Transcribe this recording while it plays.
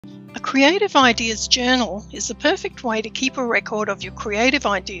A creative ideas journal is the perfect way to keep a record of your creative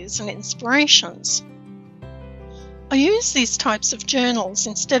ideas and inspirations. I use these types of journals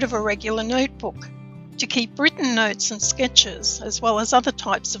instead of a regular notebook to keep written notes and sketches, as well as other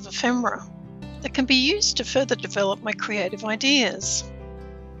types of ephemera that can be used to further develop my creative ideas.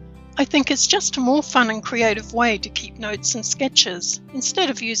 I think it's just a more fun and creative way to keep notes and sketches instead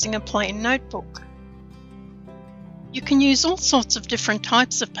of using a plain notebook. You can use all sorts of different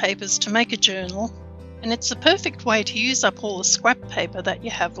types of papers to make a journal, and it's the perfect way to use up all the scrap paper that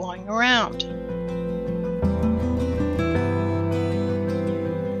you have lying around.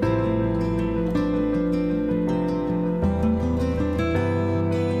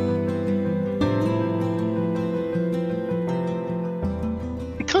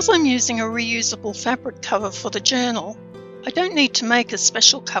 Because I'm using a reusable fabric cover for the journal, I don't need to make a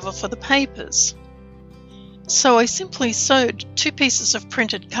special cover for the papers. So I simply sewed 2 pieces of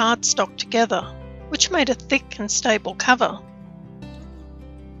printed cardstock together, which made a thick and stable cover.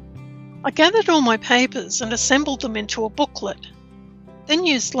 I gathered all my papers and assembled them into a booklet, then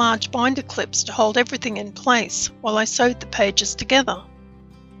used large binder clips to hold everything in place while I sewed the pages together.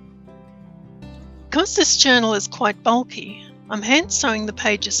 Because this journal is quite bulky, I'm hand sewing the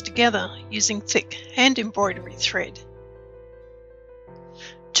pages together using thick hand embroidery thread.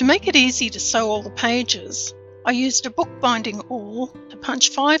 To make it easy to sew all the pages, I used a bookbinding awl to punch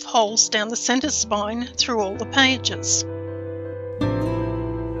 5 holes down the centre spine through all the pages.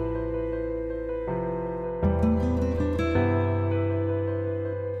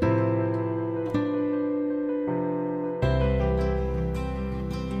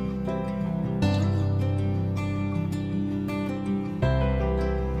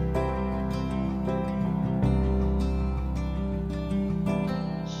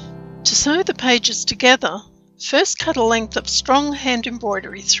 To sew the pages together, first cut a length of strong hand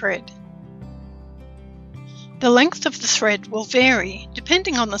embroidery thread. The length of the thread will vary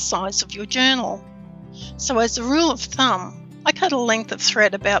depending on the size of your journal, so as a rule of thumb, I cut a length of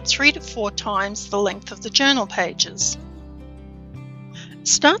thread about 3 to 4 times the length of the journal pages.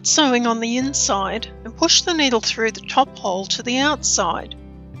 Start sewing on the inside and push the needle through the top hole to the outside.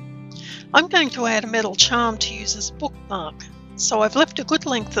 I'm going to add a metal charm to use as a bookmark, so I've left a good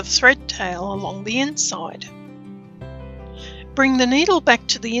length of thread tail along the inside. Bring the needle back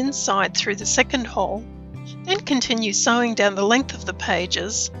to the inside through the second hole, then continue sewing down the length of the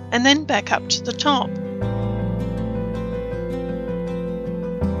pages and then back up to the top.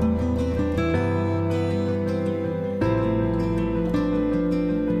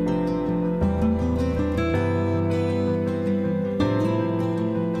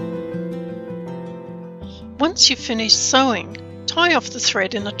 Once you've finished sewing, tie off the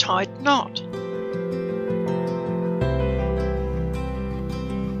thread in a tight knot.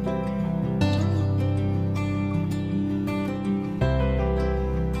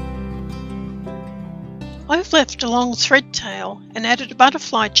 I've left a long thread tail and added a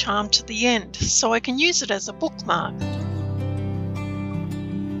butterfly charm to the end so I can use it as a bookmark.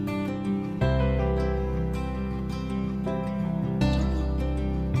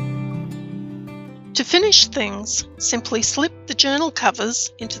 To finish things, simply slip the journal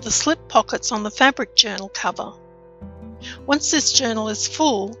covers into the slip pockets on the fabric journal cover. Once this journal is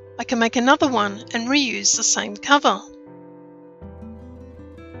full, I can make another one and reuse the same cover.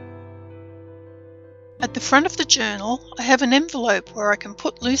 At the front of the journal, I have an envelope where I can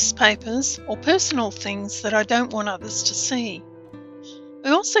put loose papers or personal things that I don't want others to see.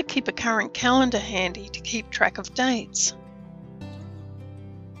 I also keep a current calendar handy to keep track of dates.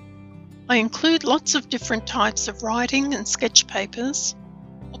 I include lots of different types of writing and sketch papers,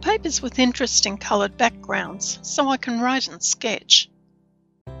 or papers with interesting coloured backgrounds so I can write and sketch.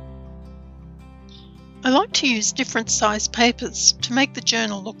 I like to use different size papers to make the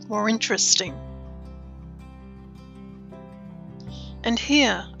journal look more interesting. And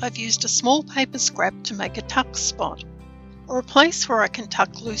here I've used a small paper scrap to make a tuck spot, or a place where I can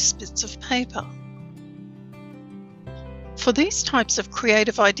tuck loose bits of paper. For these types of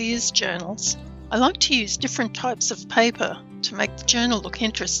creative ideas journals, I like to use different types of paper to make the journal look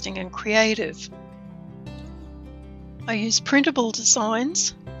interesting and creative. I use printable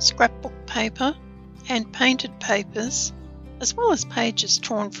designs, scrapbook paper, hand-painted papers, as well as pages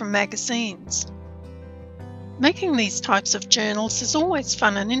torn from magazines. Making these types of journals is always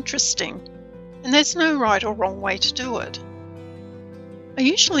fun and interesting, and there's no right or wrong way to do it. I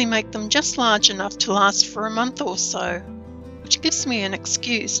usually make them just large enough to last for a month or so, which gives me an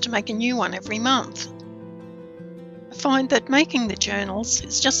excuse to make a new one every month. I find that making the journals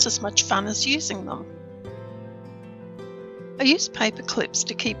is just as much fun as using them. I use paper clips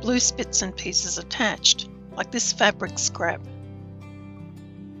to keep loose bits and pieces attached, like this fabric scrap.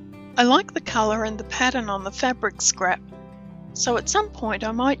 I like the colour and the pattern on the fabric scrap, so at some point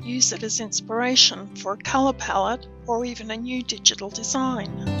I might use it as inspiration for a colour palette or even a new digital design.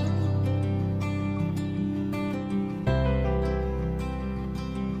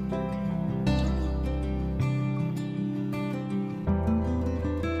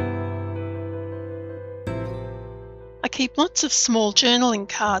 I keep lots of small journaling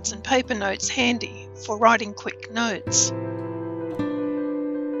cards and paper notes handy for writing quick notes.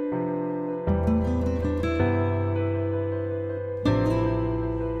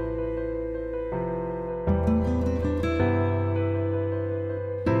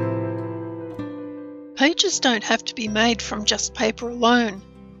 Pages don't have to be made from just paper alone,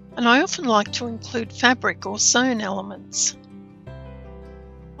 and I often like to include fabric or sewn elements.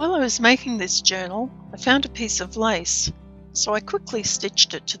 While I was making this journal, I found a piece of lace, so I quickly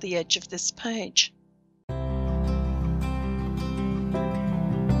stitched it to the edge of this page.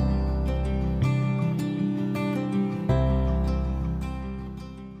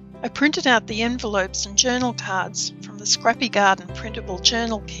 I printed out the envelopes and journal cards from the Scrappy Garden printable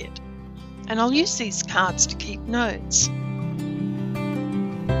journal kit, and I'll use these cards to keep notes.